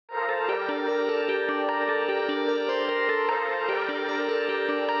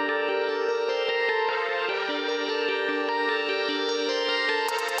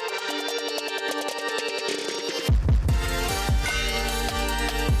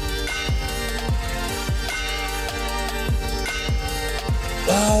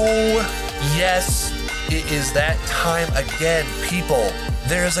Yes, it is that time again, people.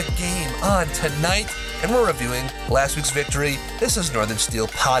 There's a game on tonight, and we're reviewing last week's victory. This is Northern Steel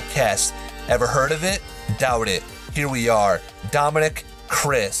Podcast. Ever heard of it? Doubt it. Here we are. Dominic,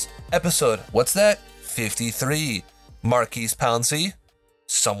 Chris. Episode, what's that? 53. Marquise Pouncey.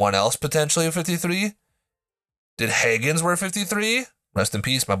 Someone else potentially at 53? Did Higgins wear 53? Rest in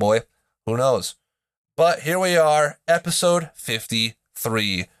peace, my boy. Who knows? But here we are, episode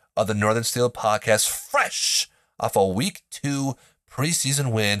 53 of the Northern Steel Podcast, fresh off a Week 2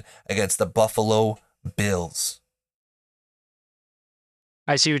 preseason win against the Buffalo Bills.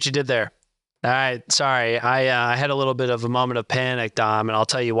 I see what you did there. All right, sorry. I had a little bit of a moment of panic, Dom, and I'll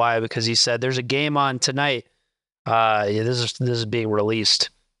tell you why. Because he said there's a game on tonight. This is being released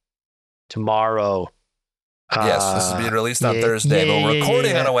tomorrow. Yes, this is being released on Thursday, but we're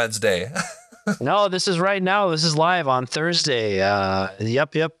recording on a Wednesday. No, this is right now. This is live on Thursday.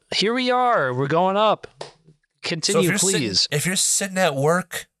 Yep. Here we are. We're going up. Continue, please. If you're sitting at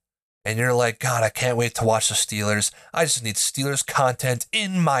work and you're like, God, I can't wait to watch the Steelers. I just need Steelers content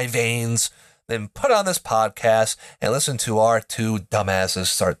in my veins. Then put on this podcast and listen to our two dumbasses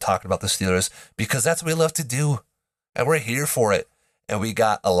start talking about the Steelers, because that's what we love to do. And we're here for it. And we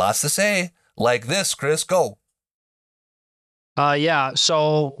got a lot to say. Like this, Chris, go. Yeah.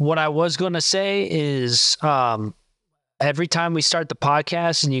 So what I was going to say is, every time we start the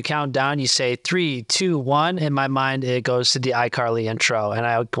podcast and you count down, you say 3, 2, 1. In my mind, it goes to the iCarly intro. And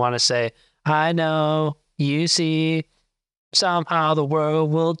I want to say, I know, you see, somehow the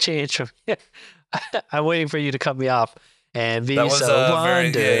world will change from here. I'm waiting for you to cut me off and be so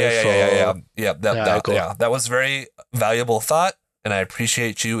wonderful. Yeah. That was very valuable thought. And I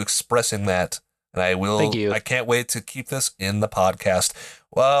appreciate you expressing that. And I will. Thank you. I can't wait to keep this in the podcast.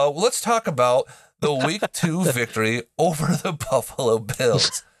 Well, let's talk about the Week 2 victory over the Buffalo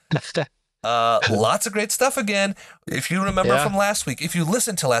Bills. Lots of great stuff again. If you remember from last week, if you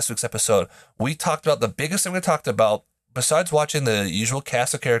listened to last week's episode, we talked about the biggest thing we talked about, besides watching the usual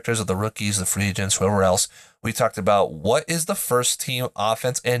cast of characters of the rookies, the free agents, whoever else. We talked about what is the first team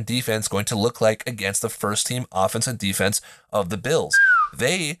offense and defense going to look like against the first team offense and defense of the Bills.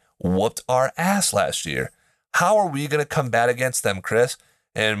 They whooped our ass last year. How are we going to combat against them, Chris?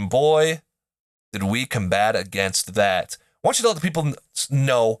 And boy, did we combat against that. I want you to let the people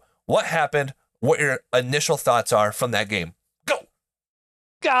know what happened, what your initial thoughts are from that game. Go!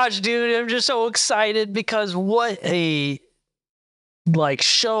 Gosh, dude, I'm just so excited because what a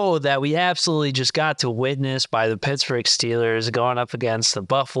show that we absolutely just got to witness by the Pittsburgh Steelers going up against the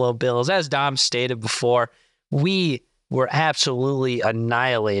Buffalo Bills. As Dom stated before, we were absolutely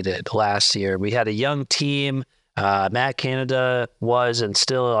annihilated last year. We had a young team. Matt Canada was and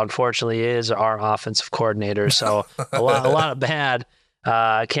still, unfortunately, is our offensive coordinator. So a lot of bad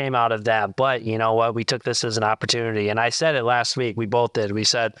came out of that. But you know what? We took this as an opportunity. And I said it last week. We both did. We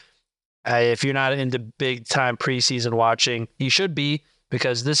said, if you're not into big time preseason watching, you should be,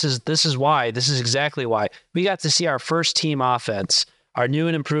 because this is why. This is exactly why. We got to see our first team offense, our new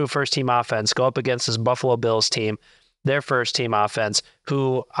and improved first team offense, go up against this Buffalo Bills team, their first team offense,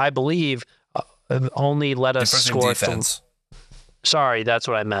 who I believe only let us score. Sorry, that's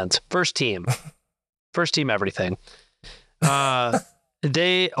what I meant. First team. First team everything.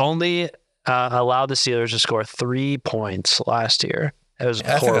 They only allowed the Steelers to score 3 points last year. It was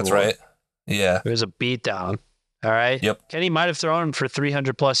horrible. I think that's right. Yeah. It was a beatdown. All right? Yep. Kenny might have thrown for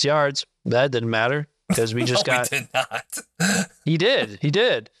 300-plus yards. That didn't matter because we just got... He did not. He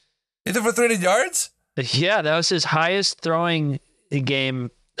did. He threw for 300 yards? Yeah, that was his highest throwing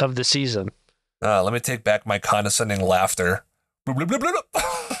game of the season. Let me take back my condescending laughter.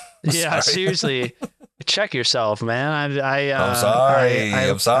 Yeah, seriously. Check yourself, man. I'm sorry.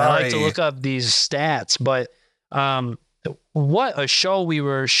 I'm sorry. I like to look up these stats, but what a show we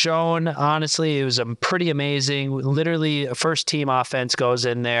were shown. Honestly, it was pretty amazing. Literally, a first team offense goes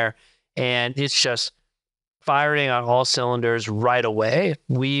in there, and it's just firing on all cylinders right away.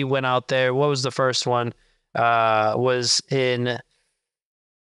 We went out there. What was the first one? Was in...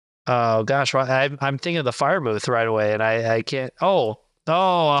 Oh gosh, I'm thinking of the fire booth right away, and I can't. I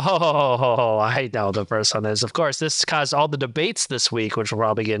know the first one is. Of course, this caused all the debates this week, which we'll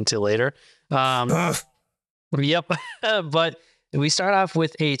probably get into later. Yep, but we start off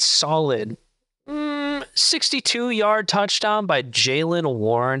with a solid 62-yard touchdown by Jaylen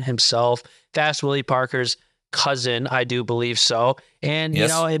Warren himself, Fast Willie Parker's cousin, I do believe so. And, yes,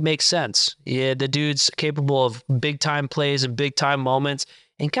 you know, it makes sense. Yeah, the dude's capable of big-time plays and big-time moments.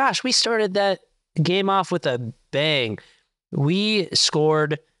 And gosh, we started that game off with a bang. We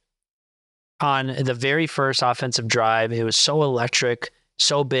scored on the very first offensive drive. It was so electric,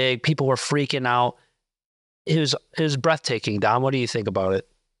 so big. People were freaking out. It was breathtaking. Dom, what do you think about it?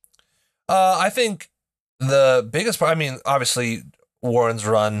 I think the biggest part, I mean, obviously, Warren's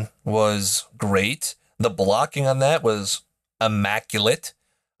run was great. The blocking on that was immaculate.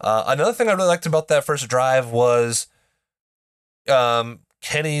 Another thing I really liked about that first drive was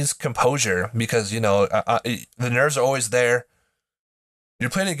Kenny's composure, because, the nerves are always there. You're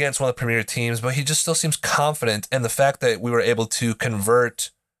playing against one of the premier teams, but he just still seems confident. And the fact that we were able to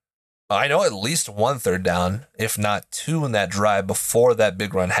convert, I know, at least 1 third down, if not 2 in that drive before that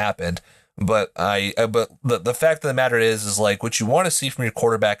big run happened. But the fact of the matter is like what you want to see from your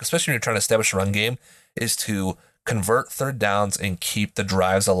quarterback, especially when you're trying to establish a run game, is to convert third downs and keep the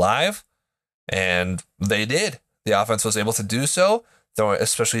drives alive. And they did. The offense was able to do so,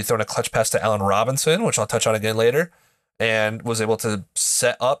 especially throwing a clutch pass to Allen Robinson, which I'll touch on again later, and was able to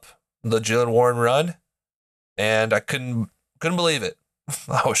set up the Jaylen Warren run. And I couldn't believe it.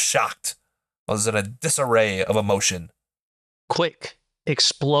 I was shocked. I was in a disarray of emotion. Quick,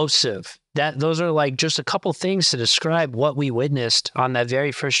 explosive. Those are like just a couple things to describe what we witnessed on that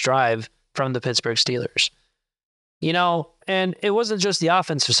very first drive from the Pittsburgh Steelers. And it wasn't just the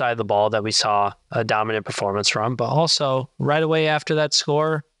offensive side of the ball that we saw a dominant performance from, but also right away after that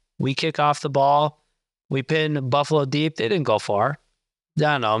score, we kick off the ball. We pin Buffalo deep. They didn't go far. I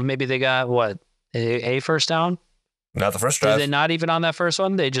don't know. Maybe they got, a first down? Not the first drive. Did they not even on that first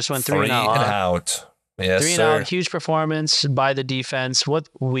one? They just went 3 and out. Yes, 3 and out. Huge performance by the defense. What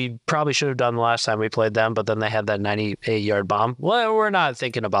we probably should have done the last time we played them, but then they had that 98-yard bomb. Well, we're not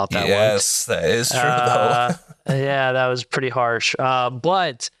thinking about that one. Yes, that is true, though. Yeah, that was pretty harsh.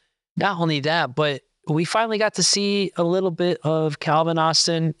 But not only that, but we finally got to see a little bit of Calvin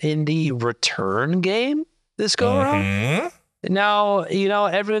Austin in the return game this go around. Now,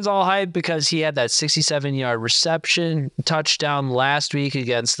 everyone's all hyped because he had that 67-yard reception touchdown last week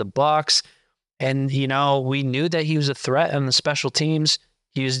against the Bucs. And, we knew that he was a threat on the special teams.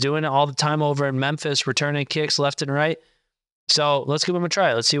 He was doing it all the time over in Memphis, returning kicks left and right. So let's give him a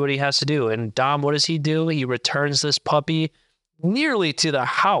try. Let's see what he has to do. And Dom, what does he do? He returns this puppy nearly to the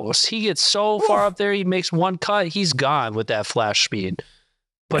house. He gets so far up there, he makes one cut. He's gone with that flash speed.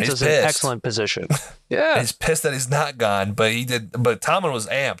 Puts us in an excellent position. Yeah. He's pissed that he's not gone, but he did. But Tomlin was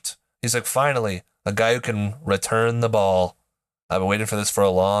amped. He's like, finally, a guy who can return the ball. I've been waiting for this for a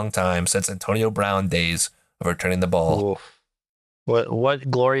long time, since Antonio Brown days of returning the ball. Ooh. What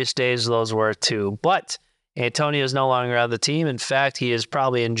glorious days those were, too. But Antonio is no longer on the team. In fact, he is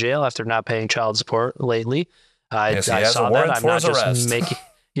probably in jail after not paying child support lately. I saw that. I'm not just making...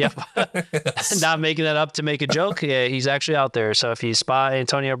 Yep. Yes. Not making that up to make a joke. Yeah, he's actually out there. So if you spot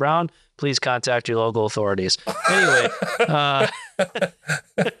Antonio Brown, please contact your local authorities. Anyway,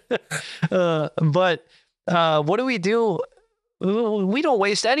 but what do we do? We don't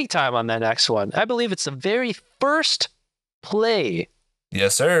waste any time on that next one. I believe it's the very first play.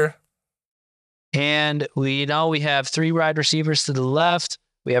 Yes, sir. And we have 3 wide receivers to the left.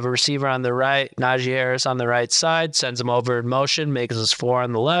 We have a receiver on the right, Najee Harris on the right side, sends him over in motion, makes us 4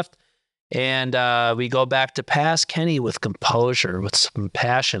 on the left. And we go back to pass. Kenny with composure, with some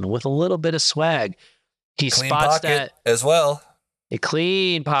passion, with a little bit of swag. He clean spots pocket that as well. A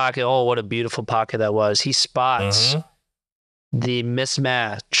clean pocket. Oh, what a beautiful pocket that was. He spots the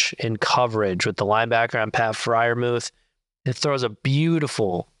mismatch in coverage with the linebacker on Pat Freiermuth. It throws a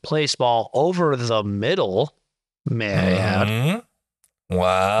beautiful place ball over the middle, may I add.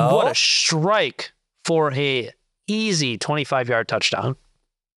 Wow. What a strike for a easy 25-yard touchdown.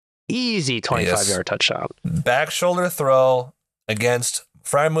 Easy 25-yard touchdown. Back shoulder throw against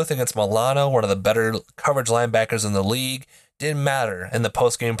Freiermuth against Milano, one of the better coverage linebackers in the league. Didn't matter in the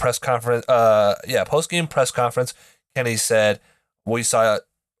post-game press conference. Kenny said, we saw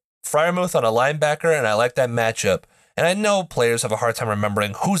Freiermuth on a linebacker, and I like that matchup. And I know players have a hard time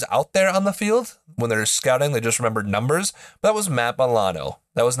remembering who's out there on the field. When they're scouting, they just remember numbers. But that was Matt Milano.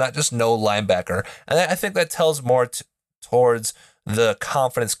 That was not just no linebacker. And I think that tells more towards the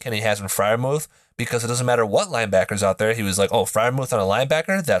confidence Kenny has in Freiermuth, because it doesn't matter what linebacker's out there. He was like, oh, Freiermuth on a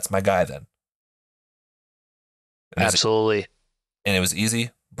linebacker? That's my guy then. Absolutely. And it was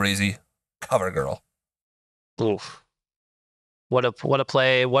easy, breezy, cover girl. Oof. What a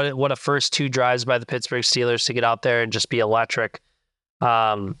play. What a first 2 drives by the Pittsburgh Steelers to get out there and just be electric.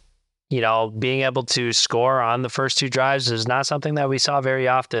 Being able to score on the first 2 drives is not something that we saw very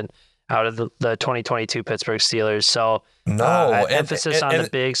often out of the 2022 Pittsburgh Steelers. So emphasis on the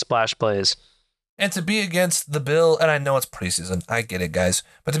big splash plays. And to be against the Bills, and I know it's preseason, I get it, guys,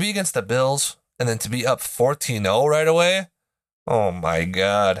 but to be against the Bills and then to be up 14-0 right away, oh my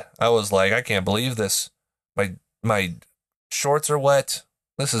God. I was like, I can't believe this. My shorts are wet.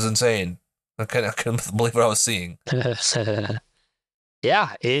 This is insane. I couldn't believe what I was seeing.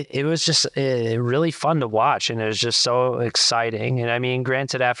 Yeah, it was just really fun to watch, and it was just so exciting. And I mean,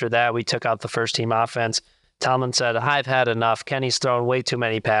 granted, after that, we took out the first team offense. Tomlin said, I've had enough. Kenny's thrown way too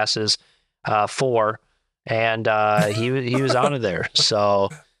many passes, 4, and he was out of there. So,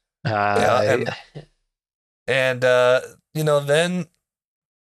 Yeah, and then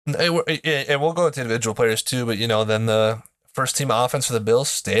and we'll go into individual players too, but then the first team offense for the Bills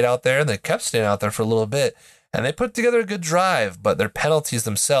stayed out there, and they kept staying out there for a little bit. And they put together a good drive, but their penalties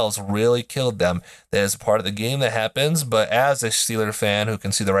themselves really killed them. That is part of the game that happens, but as a Steeler fan who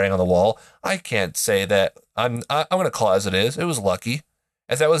can see the writing on the wall, I can't say that I'm going to call it as it is. It was lucky.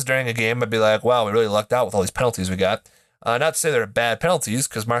 If that was during a game, I'd be like, wow, we really lucked out with all these penalties we got. Not to say they're bad penalties,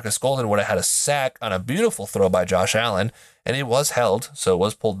 because Marcus Golden would have had a sack on a beautiful throw by Josh Allen, and he was held, so it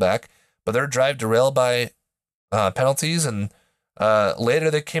was pulled back. But their drive derailed by penalties, and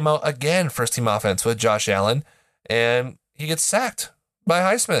later they came out again, first team offense with Josh Allen, and he gets sacked by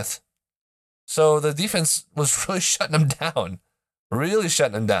Highsmith. So the defense was really shutting him down. Really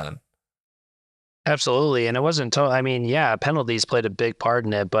shutting him down. Absolutely. And it wasn't, penalties played a big part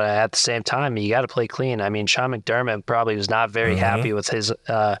in it, but at the same time, you got to play clean. I mean, Sean McDermott probably was not very happy with his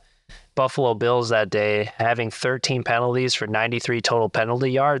Buffalo Bills that day, having 13 penalties for 93 total penalty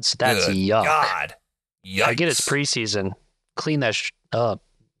yards. That's Good yuck. God. Yikes. I get it's preseason. Clean that up.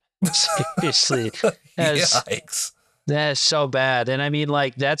 Seriously. Yikes. That is so bad. And I mean,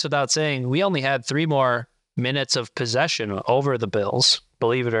 that's without saying we only had 3 more minutes of possession over the Bills,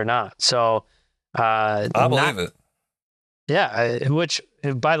 believe it or not. So, I believe it. Yeah, which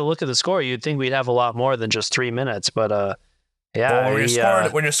by the look of the score, you'd think we'd have a lot more than just 3 minutes. But yeah,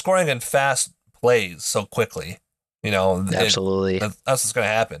 well, when you're scoring in fast plays so quickly, absolutely, that's what's going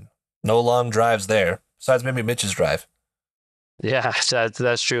to happen. No long drives there, besides maybe Mitch's drive. Yeah,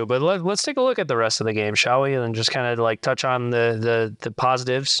 that's true. But let's take a look at the rest of the game, shall we? And just kind of touch on the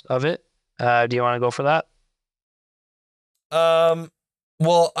positives of it. Do you want to go for that?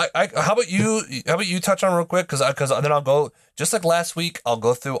 Well, how about you touch on real quick, because then I'll go, just like last week, I'll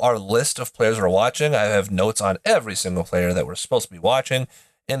go through our list of players we're watching. I have notes on every single player that we're supposed to be watching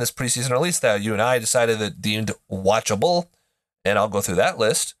in this preseason, or at least that you and I decided that deemed watchable, and I'll go through that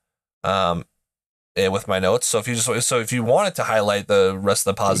list with my notes. So if you wanted to highlight the rest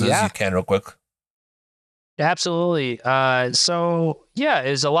of the positives, you can real quick. Absolutely. So yeah, it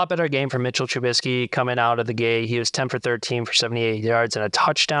was a lot better game for Mitchell Trubisky coming out of the gate. He was 10 for 13 for 78 yards and a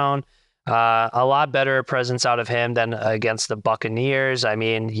touchdown. A lot better presence out of him than against the Buccaneers. I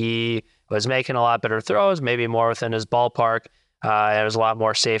mean, he was making a lot better throws, maybe more within his ballpark. It was a lot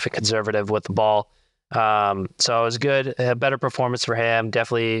more safe and conservative with the ball. So it was good. A better performance for him.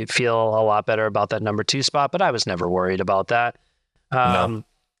 Definitely feel a lot better about that number 2 spot, but I was never worried about that. No.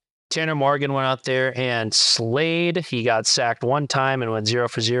 Tanner Morgan went out there and slayed. He got sacked 1 time and went 0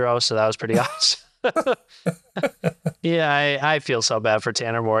 for 0, so that was pretty awesome. Yeah, I feel so bad for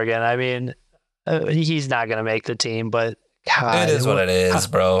Tanner Morgan. I mean, he's not going to make the team, but God, it is what it is,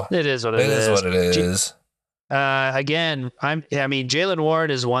 bro. It is what it is. It is what it is. Again, Jalen Ward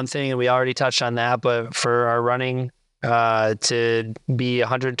is one thing, and we already touched on that, but for our running to be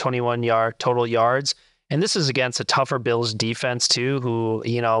 121 total yards, and this is against a tougher Bills defense too, who,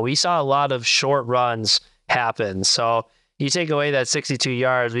 we saw a lot of short runs happen. So you take away that 62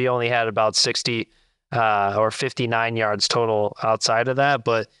 yards, we only had about 60 or 59 yards total outside of that.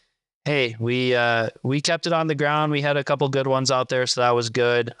 But hey, we kept it on the ground. We had a couple good ones out there, so that was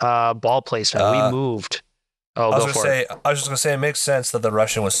good. Ball placement, we moved. I was just gonna say it makes sense that the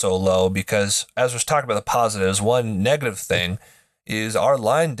rushing was so low, because as we're talking about the positives, one negative thing is our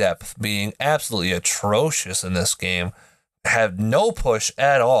line depth being absolutely atrocious in this game. Had no push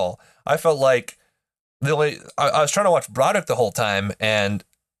at all. I felt like I was trying to watch Broderick the whole time, and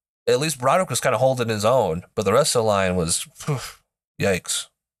at least Broderick was kind of holding his own, but the rest of the line was, yikes,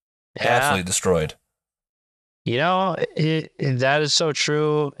 absolutely destroyed. That is so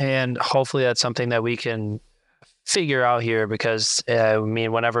true, and hopefully that's something that we can figure out here, because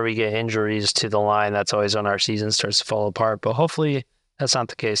whenever we get injuries to the line, that's always when our season starts to fall apart. But hopefully that's not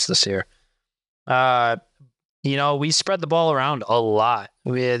the case this year. We spread the ball around a lot.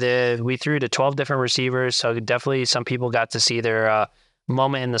 We threw to 12 different receivers, so definitely some people got to see their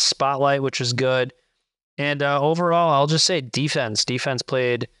moment in the spotlight, which was good. And overall, I'll just say defense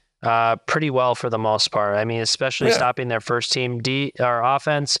played pretty well for the most part. I mean, especially stopping their first team our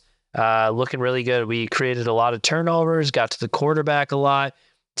offense. Looking really good. We created a lot of turnovers, got to the quarterback a lot.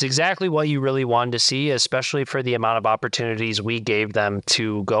 It's exactly what you really wanted to see, especially for the amount of opportunities we gave them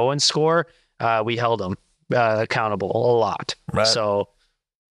to go and score. We held them accountable a lot. Right. So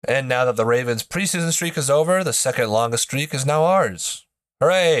And now that the Ravens' preseason streak is over, the second longest streak is now ours.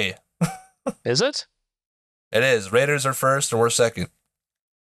 Hooray! Is it? It is. Raiders are first and we're second.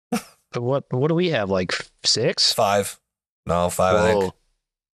 But what do we have? Like 6? 5. No, 5, I think.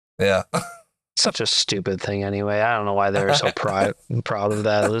 Yeah. Such a stupid thing anyway. I don't know why they're so proud of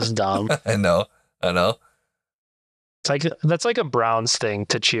that. It was dumb. I know. It's like that's like a Browns thing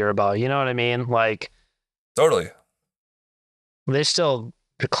to cheer about. You know what I mean? Like Totally. they still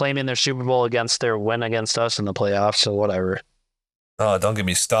claiming their Super Bowl against their win against us in the playoffs, so whatever. Oh, don't get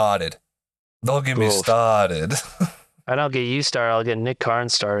me started. Don't get me started. I don't get you started. I'll get Nick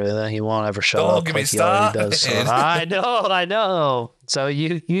Carnes started. He won't ever show Don't up get like me he already started. does. So I know. So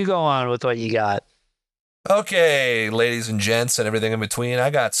you go on with what you got. Okay, ladies and gents and everything in between,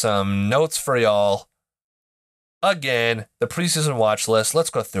 I got some notes for y'all. Again, the preseason watch list. Let's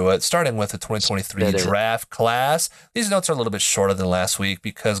go through it, starting with the 2023 draft class. These notes are a little bit shorter than last week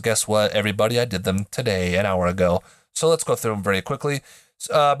because guess what, everybody? I did them today, an hour ago. So let's go through them very quickly.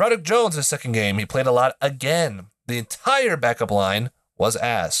 Broderick Jones, his second game, he played a lot again. The entire backup line was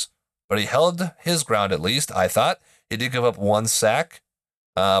ass, but he held his ground at least, I thought. He did give up 1 sack.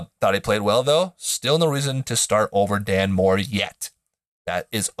 Thought he played well, though. Still no reason to start over Dan Moore yet. That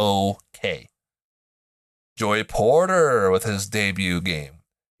is okay. Joey Porter with his debut game.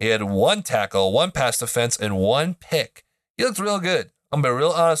 He had 1 tackle, 1 pass defense, and 1 pick. He looked real good. I'm going to be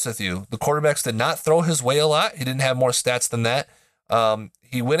real honest with you. The quarterbacks did not throw his way a lot. He didn't have more stats than that.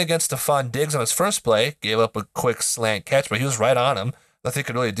 He went against Stephon Diggs on his first play, gave up a quick slant catch, but he was right on him. Nothing he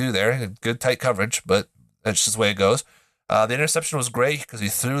could really do there. He had good tight coverage, but that's just the way it goes. The interception was great because he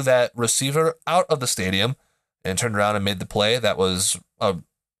threw that receiver out of the stadium and turned around and made the play. That was an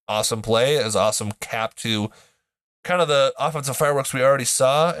awesome play. It was an awesome cap to kind of the offensive fireworks we already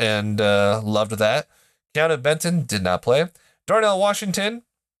saw, and loved that. Keanu Benton did not play. Darnell Washington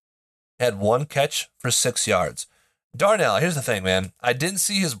had 1 catch for 6 yards. Darnell, here's the thing, man. I didn't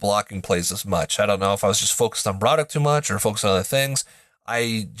see his blocking plays as much. I don't know if I was just focused on Broderick too much or focused on other things.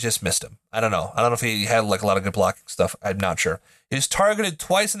 I just missed him. I don't know. I don't know if he had like a lot of good blocking stuff. I'm not sure. He was targeted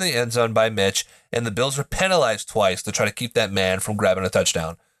twice in the end zone by Mitch, and the Bills were penalized twice to try to keep that man from grabbing a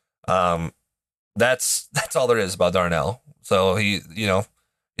touchdown. That's all there is about Darnell. So he's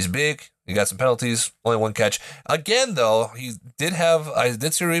big. He got some penalties, only 1 catch. Again, though, I did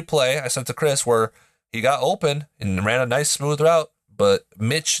see a replay I sent to Chris where he got open and ran a nice smooth route, but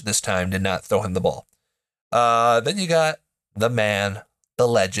Mitch this time did not throw him the ball. Then you got the man, the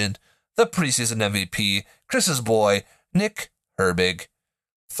legend, the preseason MVP, Chris's boy, Nick Herbig.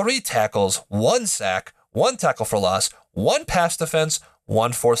 3 tackles, 1 sack, 1 tackle for loss, 1 pass defense,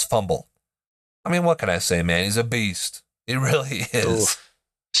 1 forced fumble. I mean, what can I say, man? He's a beast. He really is. Ooh,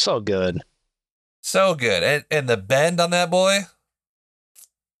 so good. So good. And the bend on that boy,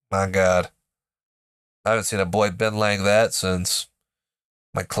 my God. I haven't seen a boy bend like that since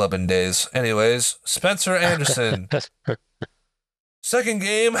my clubbing days. Anyways, Spencer Anderson. Second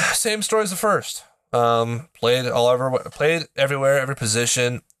game, same story as the first. Played everywhere, every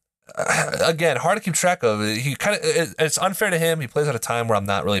position. Again, hard to keep track of. It's unfair to him. He plays at a time where I'm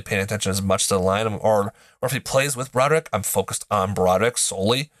not really paying attention as much to the line, or if he plays with Broderick, I'm focused on Broderick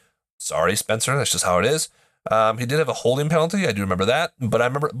solely. Sorry, Spencer. That's just how it is. He did have a holding penalty. I do remember that,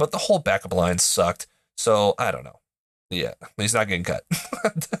 but the whole backup line sucked. So I don't know. Yeah, he's not getting cut.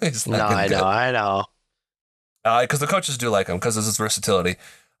 I know. Because the coaches do like him because of his versatility.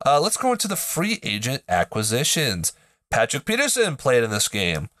 Let's go into the free agent acquisitions. Patrick Peterson played in this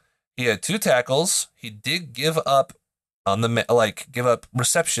game. He had 2 tackles. He did give up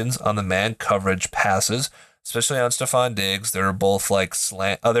receptions on the man coverage passes, especially on Stephon Diggs. They're both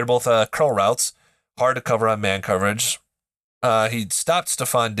curl routes, hard to cover on man coverage. He stopped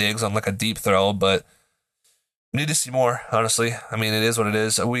Stephon Diggs on like a deep throw, but need to see more, honestly. I mean, it is what it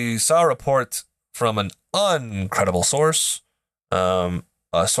is. We saw a report from an uncredible source, a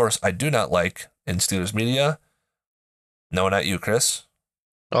source I do not like in Steelers media. No, not you, Chris.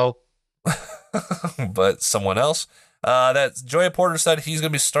 Oh. But someone else. That Joey Porter said he's going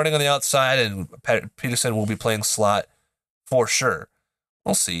to be starting on the outside and Peterson will be playing slot for sure.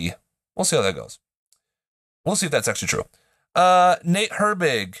 We'll see. We'll see how that goes. We'll see if that's actually true. Nate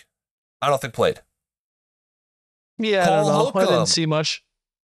Herbig, I don't think played. Yeah, I don't know. I didn't see much.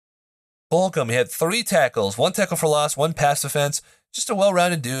 Holcomb, he had 3 tackles, 1 tackle for loss, 1 pass defense. Just a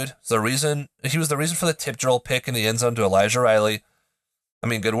well-rounded dude. He was the reason for the tip drill pick in the end zone to Elijah Riley. I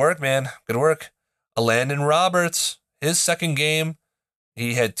mean, good work, man. Good work. Landon Roberts, his second game,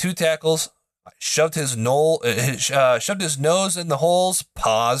 he had 2 tackles, shoved his nose in the holes,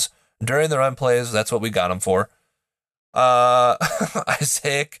 during the run plays. That's what we got him for.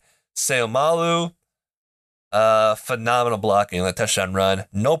 Isaac Seomalu, phenomenal blocking on that touchdown run.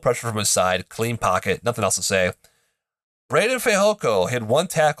 No pressure from his side. Clean pocket. Nothing else to say. Braden Fehoko hit one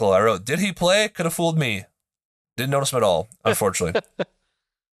tackle. I wrote, did he play? Could have fooled me. Didn't notice him at all, unfortunately.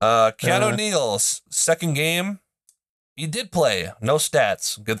 Keanu Neal's second game, he did play. No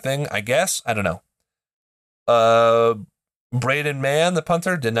stats. Good thing, I guess. I don't know. Braden Mann, the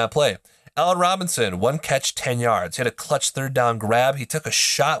punter, did not play. Allen Robinson, 1 catch, 10 yards. He had a clutch third down grab. He took a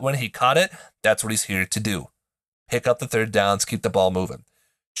shot when he caught it. That's what he's here to do. Pick up the third downs, keep the ball moving.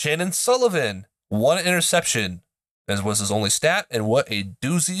 Shannon Sullivan, 1 interception, as was his only stat, and what a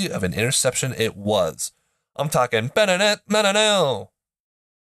doozy of an interception it was. I'm talking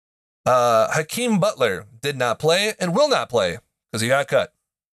Hakeem Butler did not play and will not play because he got cut.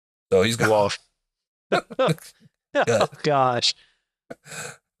 So he's gone. Oh, gosh.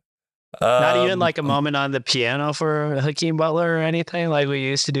 Not even like a moment on the piano for Hakeem Butler or anything like we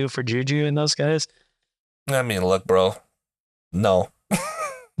used to do for Juju and those guys? I mean, look, bro. No.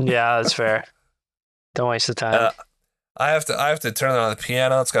 Yeah, that's fair. Don't waste the time. I have to turn it on the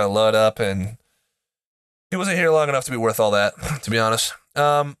piano. It's got to load up, and he wasn't here long enough to be worth all that, to be honest.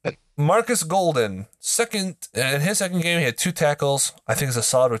 Marcus Golden, in his second game, he had 2 tackles. I think it's a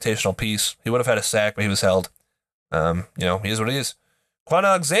solid rotational piece. He would have had a sack, but he was held. He is what he is. Quan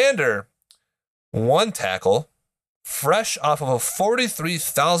Alexander, 1 tackle, fresh off of a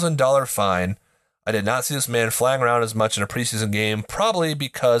 $43,000 fine. I did not see this man flying around as much in a preseason game, probably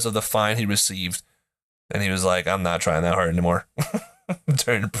because of the fine he received. And he was like, I'm not trying that hard anymore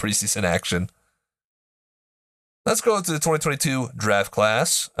during preseason action. Let's go to the 2022 draft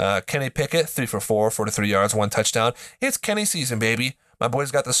class. Kenny Pickett, 3 for 4, 43 yards, 1 touchdown. It's Kenny season, baby. My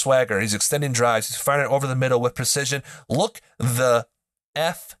boy's got the swagger. He's extending drives. He's firing it over the middle with precision. Look the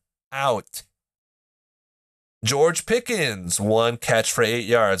F out. George Pickens, 1 catch for 8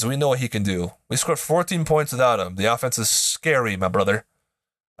 yards. We know what he can do. We scored 14 points without him. The offense is scary, my brother.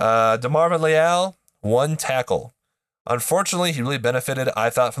 DeMarvin Leal, 1 tackle. Unfortunately, he really benefited,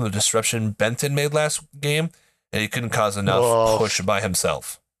 I thought, from the disruption Benton made last game, and he couldn't cause enough push by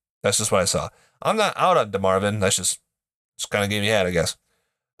himself. That's just what I saw. I'm not out on DeMarvin. That's just kind of game he had, I guess.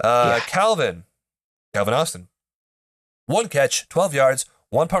 Calvin Austin, 1 catch, 12 yards,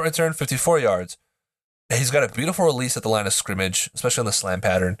 1 punt return, 54 yards. He's got a beautiful release at the line of scrimmage, especially on the slam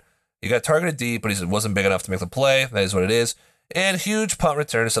pattern. He got targeted deep, but he wasn't big enough to make the play. That is what it is. And huge punt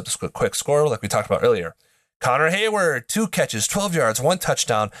return to set the quick score, like we talked about earlier. Connor Hayward, 2 catches, 12 yards, 1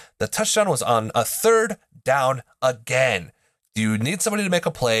 touchdown. The touchdown was on a third down again. Do you need somebody to make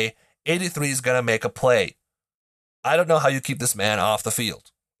a play? 83 is going to make a play. I don't know how you keep this man off the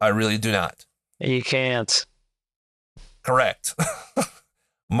field. I really do not. You can't. Correct.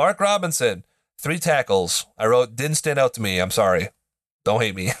 Mark Robinson, 3 tackles. I wrote, didn't stand out to me. I'm sorry. Don't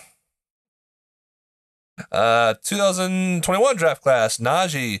hate me. 2021 draft class,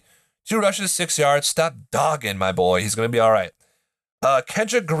 Najee, 2 rushes, 6 yards. Stop dogging, my boy. He's going to be all right.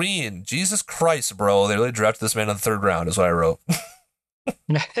 Kendrick Green, Jesus Christ, bro. They really drafted this man in the 3rd round, is what I wrote.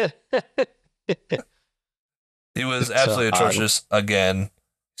 He was absolutely atrocious again.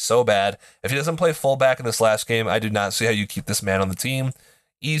 So bad. If he doesn't play fullback in this last game, I do not see how you keep this man on the team.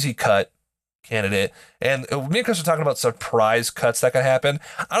 Easy cut candidate. And me and Chris are talking about surprise cuts that can happen.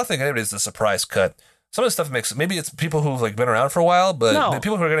 I don't think anybody's a surprise cut. Some of the stuff makes, maybe it's people who've been around for a while, but the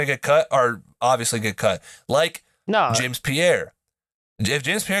people who are going to get cut are obviously get cut. Like James Pierre. If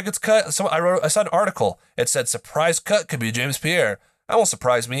James Pierre gets cut, I saw an article. It said surprise cut could be James Pierre. That won't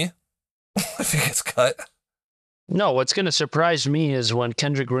surprise me if he gets cut. No, what's going to surprise me is when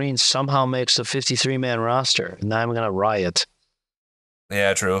Kendrick Green somehow makes the 53-man roster, and I'm going to riot.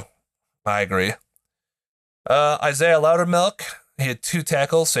 Yeah, true. I agree. Isaiah Loudermilk, he had 2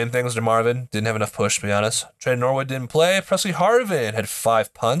 tackles, same thing as DeMarvin. Didn't have enough push, to be honest. Trey Norwood didn't play. Presley Harvin had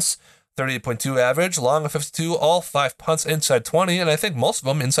 5 punts, 38.2 average, long of 52, all 5 punts inside 20, and I think most of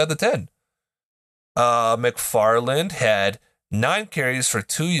them inside the 10. McFarland had 9 carries for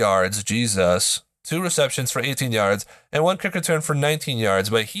 2 yards, Jesus. 2 receptions for 18 yards, and 1 kick return for 19 yards,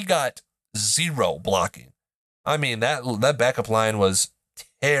 but he got 0 blocking. I mean, that backup line was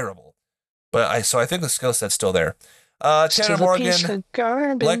terrible. But I think the skill set's still there. Tanner Morgan,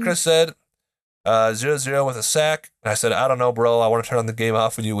 like Chris said, 0-0 with a sack. And I said, I don't know, bro. I want to turn on the game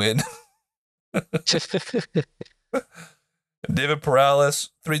off when you win. David Perales,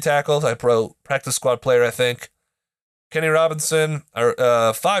 3 tackles. Practice squad player, I think. Kenny Robinson,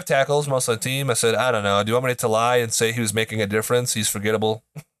 5 tackles, most of the team. I said, I don't know. Do you want me to lie and say he was making a difference? He's forgettable.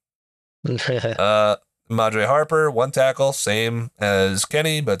 Madre Harper, 1 tackle, same as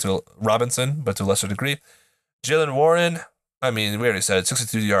Kenny, but to Robinson, but to a lesser degree. Jalen Warren, I mean, we already said it,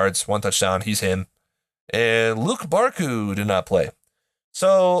 62 yards, 1 touchdown. He's him. And Luke Barku did not play.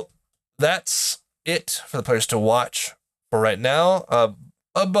 So that's it for the players to watch for right now.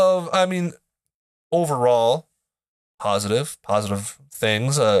 Overall, positive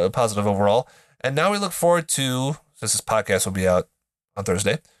things, positive overall. And now we look forward to, since this podcast will be out on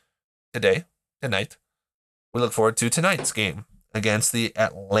Thursday, tonight, we look forward to tonight's game against the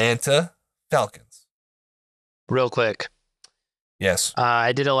Atlanta Falcons. Real quick. Yes.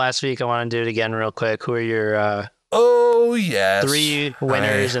 I did it last week. I want to do it again real quick. Who are your oh, yes. 3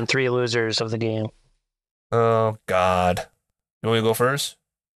 winners and 3 losers of the game? Oh, God. You want me to go first?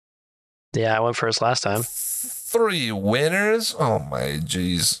 Yeah, I went first last time. 3 winners? Oh, my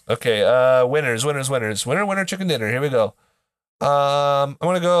jeez. Okay, winners. Winner, chicken dinner. Here we go. I'm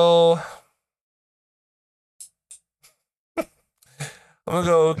going to go... I'm going to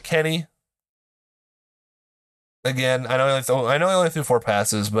go Kenny. Again, I know he only threw 4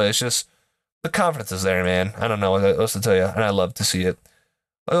 passes, but it's just the confidence is there, man. I don't know what else to tell you, and I love to see it.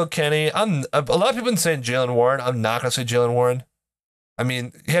 Oh, Kenny. A lot of people have been saying Jalen Warren. I'm not gonna say Jalen Warren. I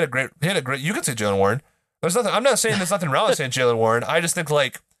mean, he had a great. You could say Jalen Warren. There's nothing. I'm not saying there's nothing wrong with saying Jalen Warren. I just think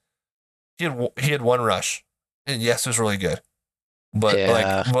like he had 1 rush, and yes, it was really good. But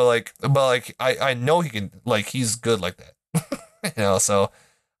Yeah. I know he can. Like he's good like that. So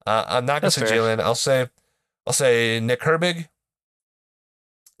I'm not gonna That's say fair. Jalen. I'll say Nick Herbig,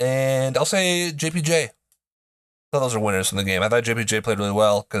 and I'll say JPJ. So those are winners from the game. I thought JPJ played really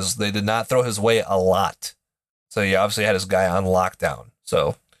well because they did not throw his way a lot. So he obviously had his guy on lockdown.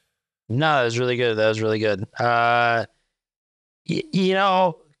 So No, that was really good. Kind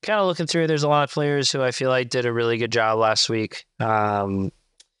of looking through, there's a lot of players who I feel like did a really good job last week. If I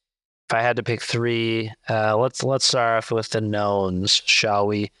had to pick 3, let's start off with the knowns, shall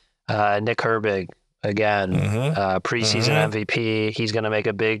we? Nick Herbig, again, preseason MVP. He's going to make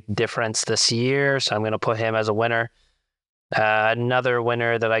a big difference this year, so I'm going to put him as a winner. Another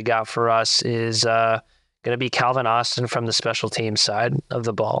winner that I got for us is going to be Calvin Austin from the special teams side of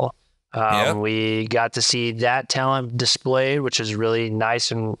the ball. We got to see that talent displayed, which is really nice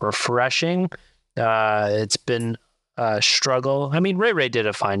and refreshing. It's been a struggle. I mean, Ray did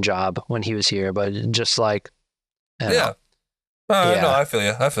a fine job when he was here, but just like, No, I feel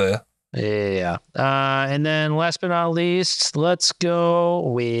you. Yeah. And then last but not least, let's go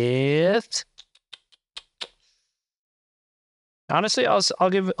with. Honestly, I'll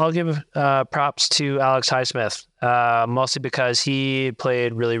give props to Alex Highsmith, mostly because he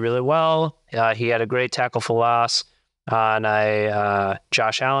played really, really well. He had a great tackle for loss on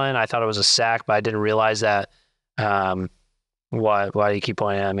Josh Allen. I thought it was a sack, but I didn't realize that. Why do you keep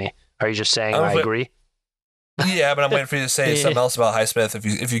pointing at me? Are you just saying I agree? Yeah, but I'm waiting for you to say something else about Highsmith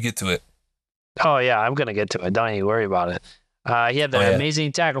if you get to it. Oh yeah, I'm gonna get to it. Don't you worry about it. He had the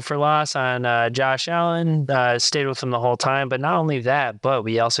amazing tackle for loss on Josh Allen. Stayed with him the whole time. But not only that, but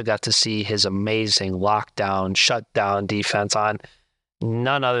we also got to see his amazing lockdown, shutdown defense on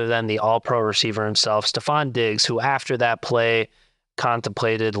none other than the all-pro receiver himself, Stephon Diggs, who after that play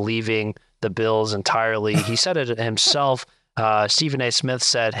contemplated leaving the Bills entirely. He said it himself. Stephen A. Smith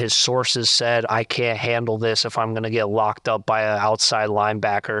said his sources said, I can't handle this if I'm going to get locked up by an outside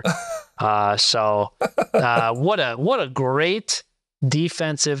linebacker. What a great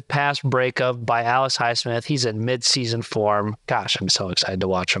defensive pass breakup by Alex Highsmith. He's in mid-season form. Gosh, I'm so excited to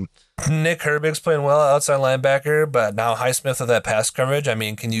watch him. Nick Herbig's playing well outside linebacker, but now Highsmith with that pass coverage. I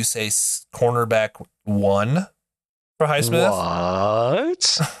mean, can you say cornerback 1 for Highsmith? What?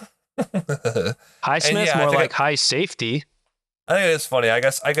 Highsmith's more like high safety. I think it's funny. I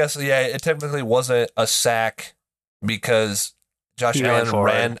guess, yeah, it technically wasn't a sack because Josh Allen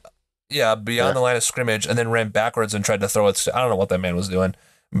ran beyond the line of scrimmage and then ran backwards and tried to throw it. I don't know what that man was doing,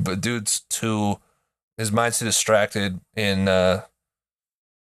 but dude's his mind's too distracted in Haley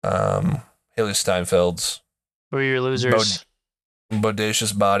Steinfeld's Who are your losers?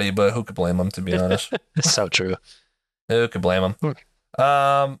 Bodacious body, but who could blame him, to be honest? It's so true. Who could blame him?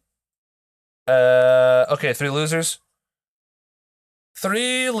 Okay, 3 losers.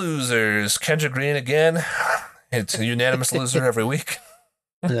 3 losers. Kendrick Green again. It's a unanimous loser every week.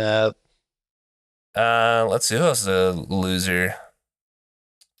 Yeah. Let's see who else is a loser.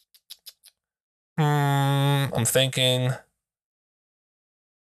 I'm thinking.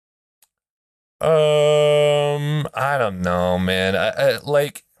 I don't know, man. I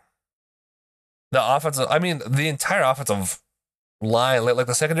like the offensive. I mean, the entire offensive line, like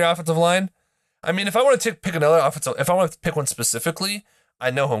the secondary offensive line. I mean, if I want to pick another offensive, if I want to pick one specifically,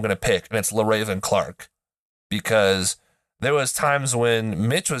 I know who I'm going to pick, and it's LaRaven Clark, because there was times when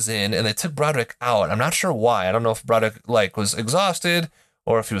Mitch was in and they took Broderick out. I'm not sure why. I don't know if Broderick was exhausted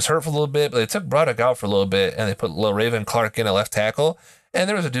or if he was hurt for a little bit, but they took Broderick out for a little bit and they put Raven Clark in at left tackle. And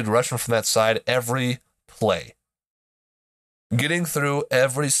there was a dude rushing from that side every play, getting through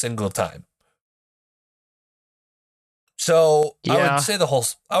every single time. So yeah. I would say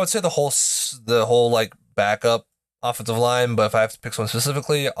the whole like backup offensive line, but if I have to pick someone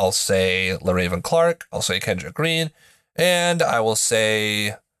specifically, I'll say Raven Clark, I'll say Kendrick Green, and I will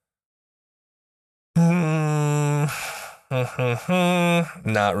say not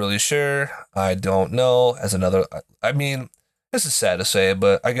really sure. I don't know. I mean, this is sad to say,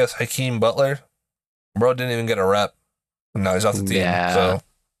 but I guess Hakeem Butler, bro, didn't even get a rep. Now he's off the team. Yeah. So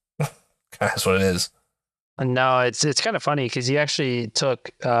that's what it is. No, it's kind of funny because he actually took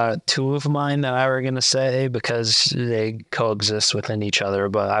two of mine that I were going to say because they coexist within each other.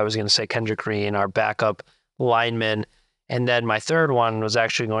 But I was going to say Kendrick Green, our backup lineman. And then my third one was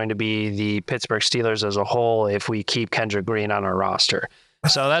actually going to be the Pittsburgh Steelers as a whole if we keep Kendrick Green on our roster.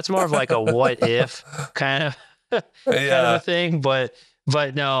 So that's more of like a what if kind of a thing. But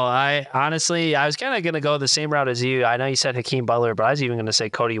no, I honestly, I was kind of going to go the same route as you. I know you said Hakeem Butler, but I was even going to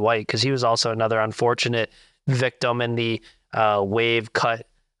say Cody White because he was also another unfortunate victim in the wave cut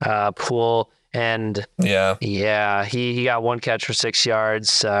pool. And he got one catch for 6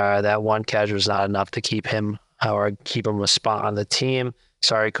 yards. That one catch was not enough to keep him a spot on the team.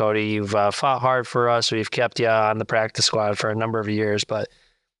 Sorry, Cody, you've fought hard for us. We've kept you on the practice squad for a number of years, but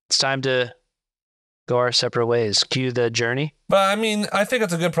it's time to go our separate ways. Cue the journey. But I mean, I think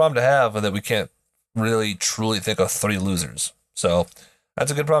it's a good problem to have that we can't really truly think of three losers. So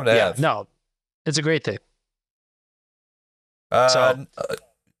that's a good problem to have. No, it's a great thing. Are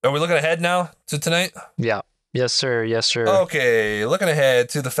we looking ahead now to tonight? Yeah. Yes, sir. Yes, sir. Okay, looking ahead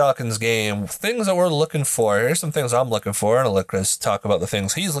to the Falcons game. Things that we're looking for. Here's some things I'm looking for, and I'll let Chris talk about the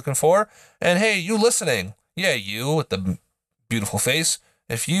things he's looking for. And hey, you listening. Yeah, you with the beautiful face.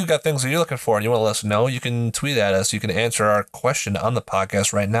 If you got things that you're looking for and you want to let us know, you can tweet at us. You can answer our question on the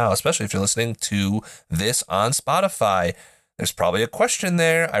podcast right now, especially if you're listening to this on Spotify. There's probably a question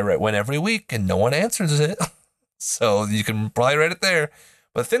there. I write one every week, and no one answers it. So you can probably write it there.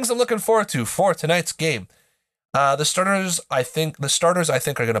 But things I'm looking forward to for tonight's game. The starters I think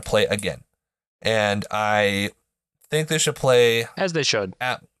are going to play again. And I think they should play as they should.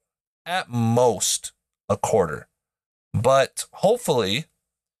 At most a quarter. But hopefully,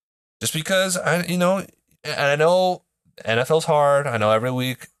 just because I know NFL's hard. I know every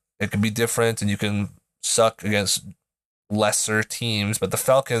week it can be different and you can suck against lesser teams, but the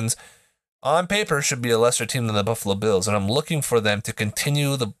Falcons on paper should be a lesser team than the Buffalo Bills, and I'm looking for them to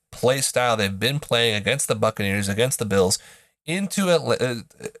continue the play style they've been playing against the Buccaneers, against the Bills, into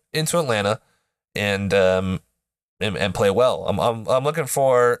Atlanta, and play well. I'm looking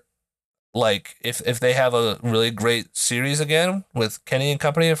for, like, if they have a really great series again with Kenny and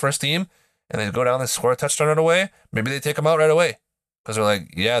company and first team, and they go down and score a touchdown right away, maybe they take them out right away because they're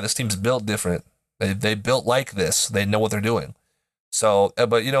like, yeah, this team's built different. They built like this. They know what they're doing. So,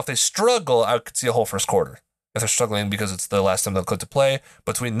 but if they struggle, I could see a whole first quarter. If they're struggling because it's the last time they'll get to play,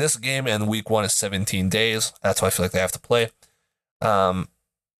 between this game and week 1 is 17 days. That's why I feel like they have to play. So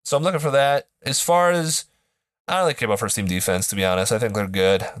I'm looking for that. As far as, I don't really care about first team defense, to be honest. I think they're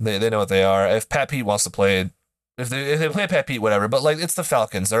good. They know what they are. If Pat Pete wants to play, if they play Pat Pete, whatever. But like, it's the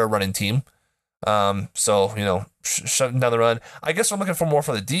Falcons. They're a running team. So shutting down the run. I guess what I'm looking for more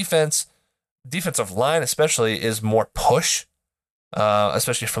for the defensive line, especially, is more push.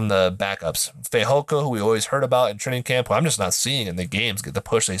 Especially from the backups. Fehoko, who we always heard about in training camp, who I'm just not seeing in the games get the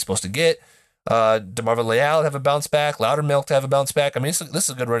push that he's supposed to get. DeMarvin Leal to have a bounce back. Loudermilk to have a bounce back. I mean, this is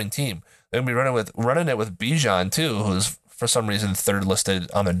a good running team. They're going to be running it with Bijan, too, who's for some reason third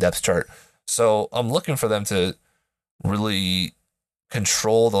listed on their depth chart. So I'm looking for them to really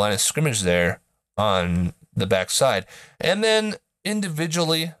control the line of scrimmage there on the backside. And then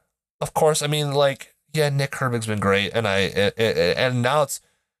individually, of course, I mean, like, yeah, Nick Herbig's been great, and now it's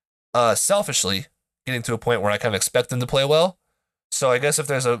selfishly getting to a point where I kind of expect him to play well. So I guess if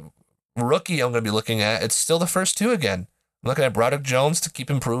there's a rookie I'm going to be looking at, it's still the first two again. I'm looking at Broderick Jones to keep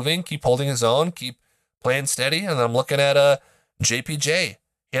improving, keep holding his own, keep playing steady, and then I'm looking at JPJ.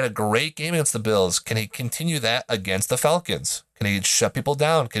 He had a great game against the Bills. Can he continue that against the Falcons? Can he shut people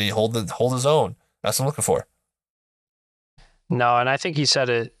down? Can he hold his own? That's what I'm looking for. No, and I think he said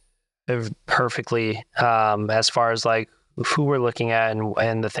it perfectly as far as like who we're looking at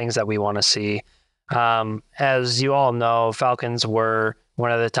and the things that we want to see. As you all know, Falcons were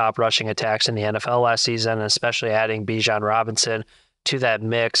one of the top rushing attacks in the NFL last season, especially adding Bijan Robinson to that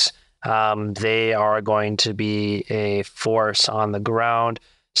mix. They are going to be a force on the ground.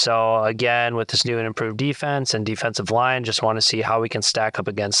 So again, with this new and improved defense and defensive line, just want to see how we can stack up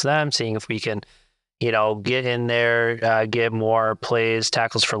against them, seeing if we can, get in there, get more plays,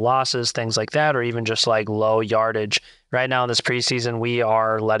 tackles for losses, things like that, or even just like low yardage. Right now in this preseason, we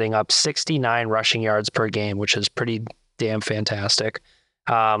are letting up 69 rushing yards per game, which is pretty damn fantastic.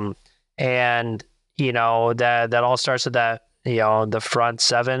 And that all starts with that, the front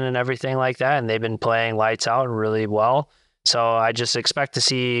seven and everything like that. And they've been playing lights out really well. So I just expect to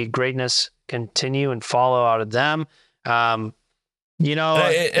see greatness continue and follow out of them. And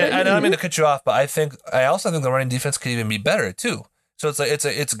I don't mean to cut you off, but I also think the running defense could even be better too. So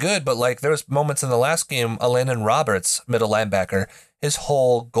it's good, but like there was moments in the last game, Landon Roberts, middle linebacker, his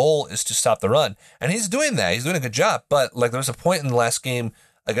whole goal is to stop the run, and he's doing that. He's doing a good job. But like there was a point in the last game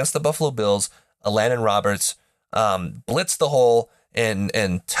against the Buffalo Bills, Landon Roberts blitzed the hole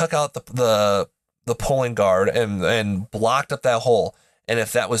and took out the pulling guard and blocked up that hole. And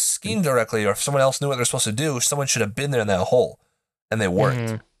if that was schemed directly, or if someone else knew what they're supposed to do, someone should have been there in that hole. And they weren't.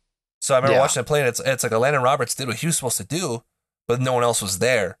 Mm-hmm. So I remember watching it play, and it's like Landon Roberts did what he was supposed to do, but no one else was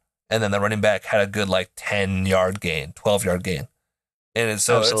there. And then the running back had a good 10-yard gain, 12-yard gain. And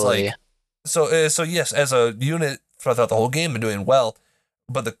so Absolutely. It's like, so yes, as a unit throughout the whole game, been doing well.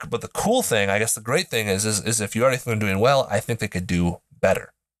 But the cool thing, I guess the great thing is if you already think they're doing well, I think they could do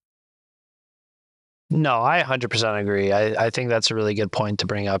better. No, I 100% agree. I think that's a really good point to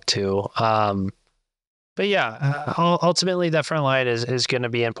bring up too. But yeah, ultimately that front line is going to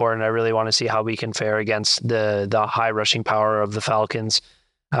be important. I really want to see how we can fare against the high rushing power of the Falcons.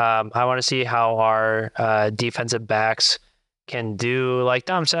 I want to see how our defensive backs can do. Like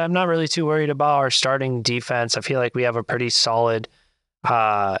Dom said, I'm not really too worried about our starting defense. I feel like we have a pretty solid,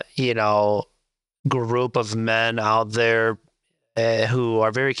 group of men out there who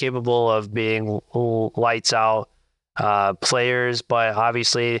are very capable of being lights out players. But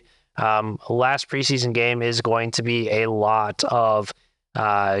obviously, last preseason game is going to be a lot of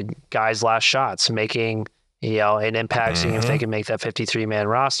guys' last shots, making an impact, seeing if they can make that 53-man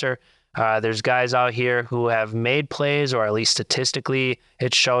roster. There's guys out here who have made plays, or at least statistically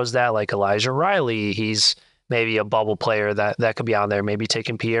it shows that, like Elijah Riley. He's maybe a bubble player that could be on there. Maybe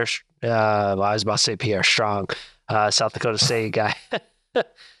taking Pierre. I was about to say Pierre Strong, South Dakota State guy.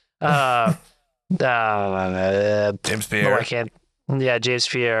 James Pierre. No, I can't. Yeah, James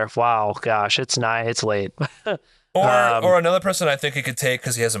Pierre. Wow, gosh, it's late. or another person I think he could take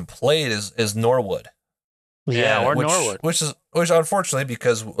because he hasn't played is Norwood. Yeah, Norwood. Which unfortunately,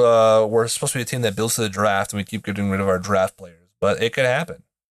 because we're supposed to be a team that builds to the draft and we keep getting rid of our draft players, but it could happen.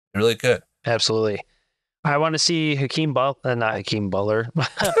 It really could. Absolutely. I want to see not Hakeem Butler.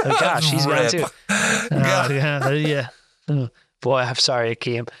 Gosh, he's gone too. Yeah. Boy, I'm sorry,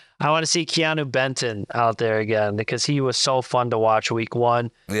 Hakeem. I want to see Keanu Benton out there again because he was so fun to watch week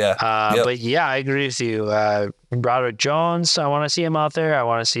one. Yeah. But yeah, I agree with you. Broderick Jones, I want to see him out there. I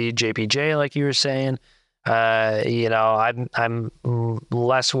want to see JPJ, like you were saying. I'm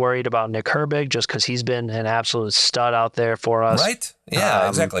less worried about Nick Herbig just because he's been an absolute stud out there for us. Right? Yeah,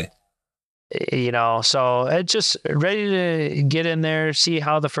 exactly. So it's just ready to get in there, see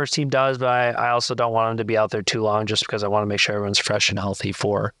how the first team does. But I also don't want them to be out there too long just because I want to make sure everyone's fresh and healthy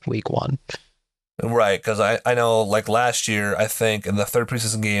for week one. Right, because I know like last year, I think in the third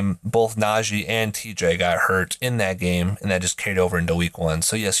preseason game, both Najee and TJ got hurt in that game, and that just carried over into week one.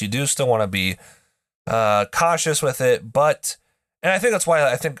 So yes, you do still want to be cautious with it, and I think that's why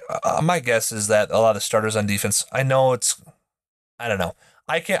I think my guess is that a lot of starters on defense, I don't know.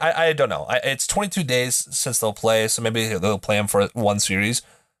 I don't know. It's 22 days since they'll play, so maybe they'll play them for one series,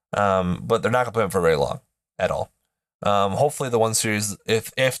 but they're not going to play them for very long at all. Hopefully the one series,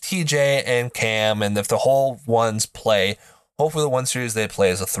 if TJ and Cam and if the whole ones play, hopefully the one series they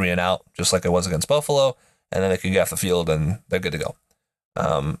play is a 3-and-out, just like it was against Buffalo, and then they can get off the field and they're good to go.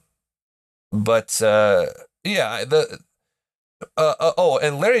 And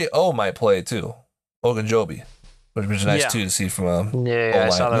Larry O might play too, Ogunjobi. Which was nice too to see from I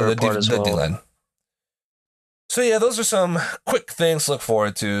saw that report as well. D-line. So yeah, those are some quick things to look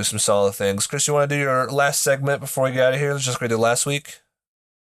forward to, some solid things. Chris, you want to do your last segment before we get out of here? Let's just go to last week.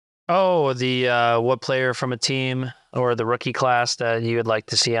 Oh, the what player from a team or the rookie class that you would like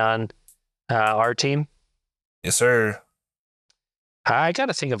to see on our team? Yes, sir. I got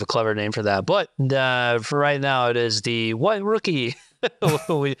to think of a clever name for that, but for right now, it is the what rookie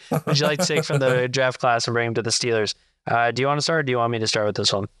would you like to take from the draft class and bring him to the Steelers? Do you want to start, or do you want me to start with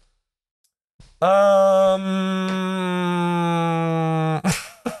this one? You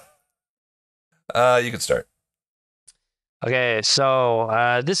can start. Okay,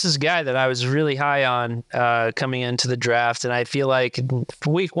 so this is a guy that I was really high on coming into the draft, and I feel like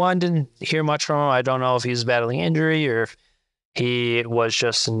week one didn't hear much from him. I don't know if he was battling injury or if he was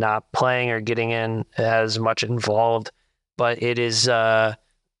just not playing or getting in as much involved. But it is the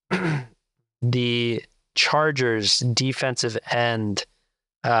Chargers defensive end,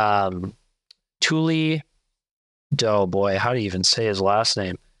 Tuli. Oh boy, how do you even say his last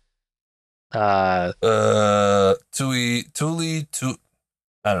name? Tuli,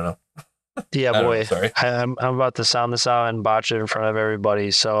 I don't know. Yeah, boy. Sorry. I'm about to sound this out and botch it in front of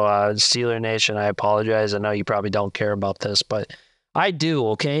everybody. So, Steeler Nation, I apologize. I know you probably don't care about this, but I do,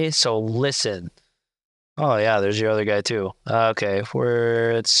 okay? So listen. Oh, yeah, there's your other guy, too. Okay,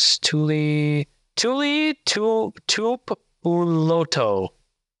 where it's Tuli Tupuloto.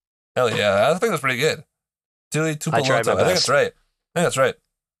 Hell yeah, I think that's pretty good. Tuli I tried my Tupuloto. I think best. that's right.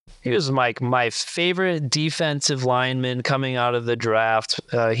 He was like my favorite defensive lineman coming out of the draft.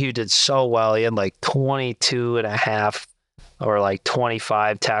 He did so well. He had like 22 and a half or like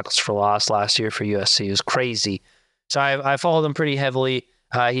 25 tackles for loss last year for USC. It was crazy. So I followed him pretty heavily.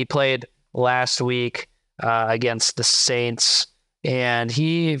 He played last week against the Saints, and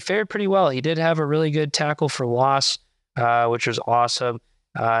he fared pretty well. He did have a really good tackle for loss, which was awesome.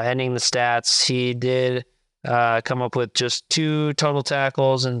 Ending the stats, he did come up with just 2 total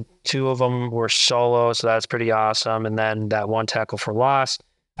tackles, and 2 of them were solo, so that's pretty awesome. And then that 1 tackle for loss.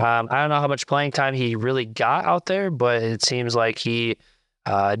 I don't know how much playing time he really got out there, but it seems like he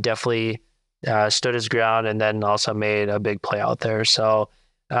definitely stood his ground and then also made a big play out there. So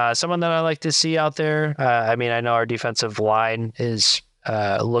someone that I like to see out there. I mean, I know our defensive line is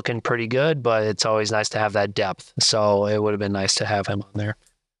looking pretty good, but it's always nice to have that depth. So it would have been nice to have him on there.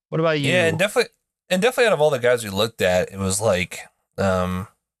 What about you? Yeah, and definitely out of all the guys we looked at, it was like I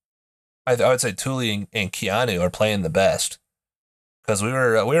would say Tuli and Keanu are playing the best because we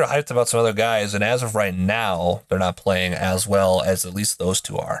were hyped about some other guys, and as of right now, they're not playing as well as at least those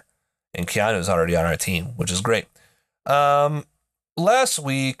 2 are. And Keanu is already on our team, which is great. Last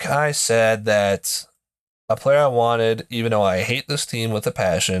week I said that a player I wanted, even though I hate this team with a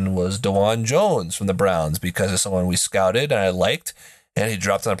passion, was DeJuan Jones from the Browns because of someone we scouted and I liked. And he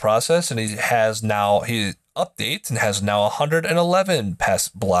dropped in the process, and he updates and has now 111 pass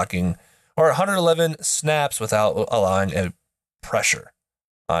blocking or 111 snaps without allowing a pressure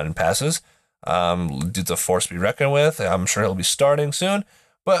on passes. It's a force to be reckoned with. I'm sure he'll be starting soon,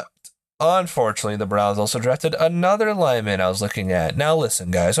 but unfortunately, the Browns also drafted another lineman I was looking at. Now,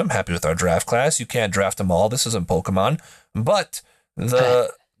 listen, guys, I'm happy with our draft class. You can't draft them all. This isn't Pokemon, but a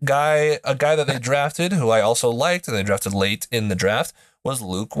guy that they drafted, who I also liked, and they drafted late in the draft, was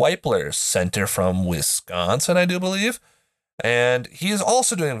Luke Weipler, center from Wisconsin, I do believe. And he is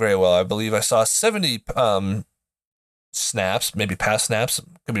also doing very well. I believe I saw 70 snaps, maybe pass snaps,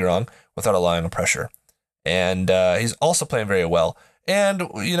 could be wrong, without allowing a pressure. And he's also playing very well. And,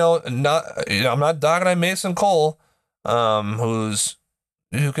 I'm not dogging on Mason Cole, who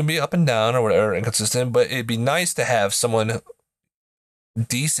can be up and down or whatever, inconsistent, but it'd be nice to have someone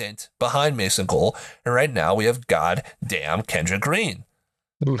decent behind Mason Cole. And right now we have goddamn Kendrick Green.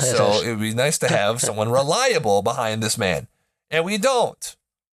 So it would be nice to have someone reliable behind this man. And we don't.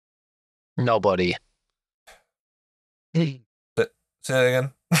 Nobody. Say that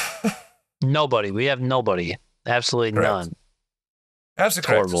again. Nobody. We have nobody. Absolutely Correct. none. Absolutely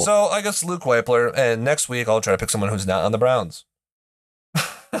correct. Horrible. So I guess Luke Weipler, and next week I'll try to pick someone who's not on the Browns.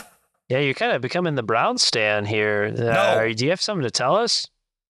 Yeah, you're kind of becoming the Brown stan here. No. Do you have something to tell us?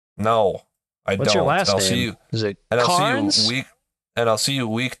 No, I What's don't. your last I'll name? see you. Is it And Carnes? I'll see you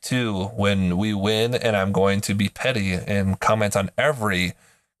week 2 when we win, and I'm going to be petty and comment on every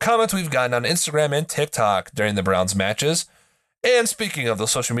comment we've gotten on Instagram and TikTok during the Browns matches. And speaking of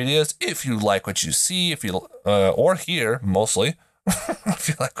those social medias, if you like what you see, if you or hear, mostly, if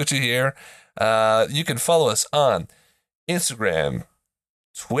you like what you hear, you can follow us on Instagram,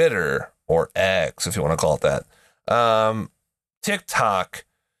 Twitter, or X, if you want to call it that. TikTok.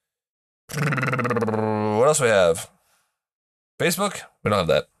 What else do we have? Facebook? We don't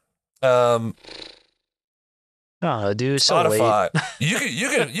have that. Oh, dude, so late. Spotify. You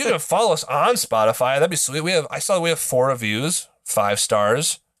can follow us on Spotify. That'd be sweet. I saw we have 4 reviews, 5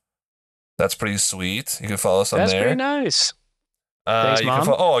 stars. That's pretty sweet. You can follow us on That's there. pretty nice. Thanks, you Mom.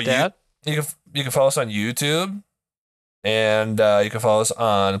 can Dad. you can follow us on YouTube, and you can follow us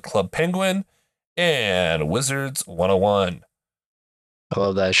on Club Penguin and Wizards 101. I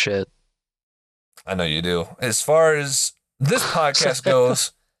love that shit. I know you do. As far as this podcast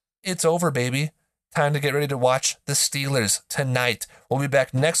goes, it's over, baby. Time to get ready to watch the Steelers tonight. We'll be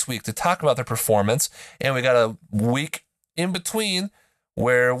back next week to talk about their performance, and we got a week in between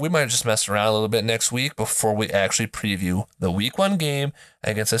where we might just mess around a little bit next week before we actually preview the week 1 game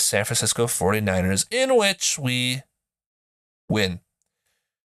against the San Francisco 49ers, in which we win.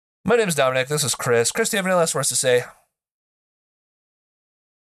 My name is Dominic. This is Chris. Chris, do you have any last words to say?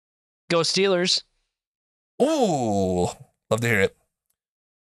 Go Steelers. Ooh, love to hear it.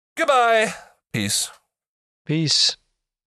 Goodbye. Peace. Peace.